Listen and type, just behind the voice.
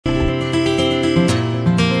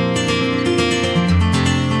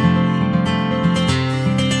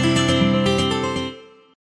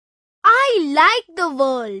the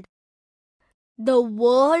world. The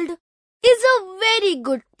world is a very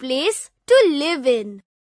good place to live in.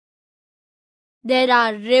 There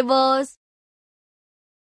are rivers,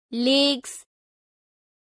 lakes,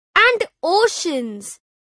 and oceans.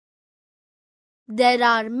 There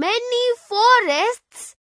are many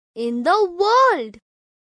forests in the world.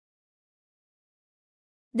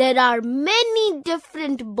 There are many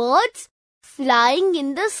different birds flying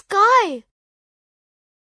in the sky.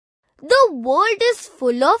 The world is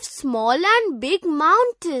full of small and big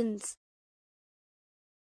mountains.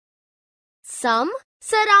 Some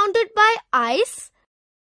surrounded by ice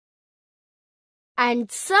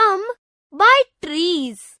and some by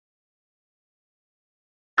trees.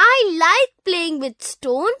 I like playing with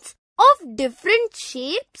stones of different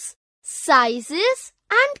shapes, sizes,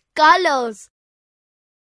 and colors.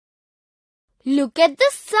 Look at the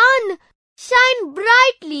sun shine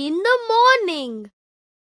brightly in the morning.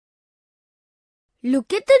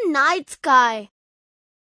 Look at the night sky.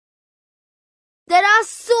 There are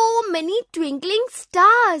so many twinkling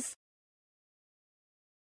stars.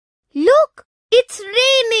 Look, it's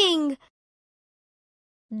raining.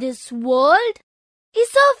 This world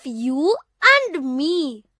is of you and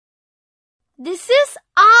me. This is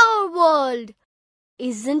our world.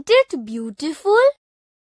 Isn't it beautiful?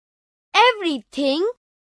 Everything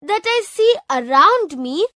that I see around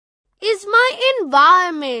me is my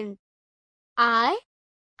environment. I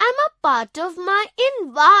am a part of my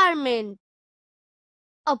environment.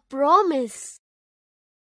 A promise.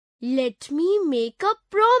 Let me make a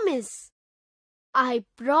promise. I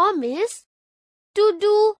promise to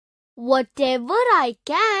do whatever I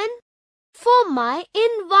can for my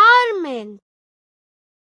environment.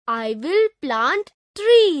 I will plant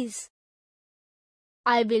trees.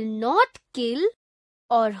 I will not kill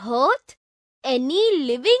or hurt any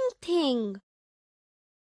living thing.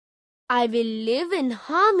 I will live in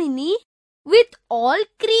harmony with all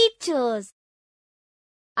creatures.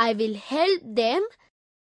 I will help them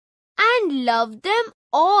and love them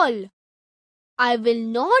all. I will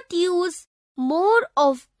not use more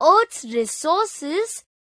of Earth's resources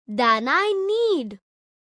than I need.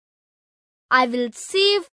 I will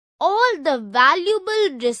save all the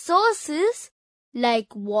valuable resources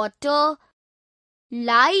like water,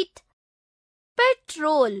 light,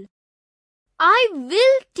 petrol. I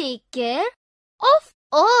will take care of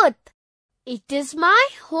Earth. It is my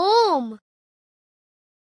home.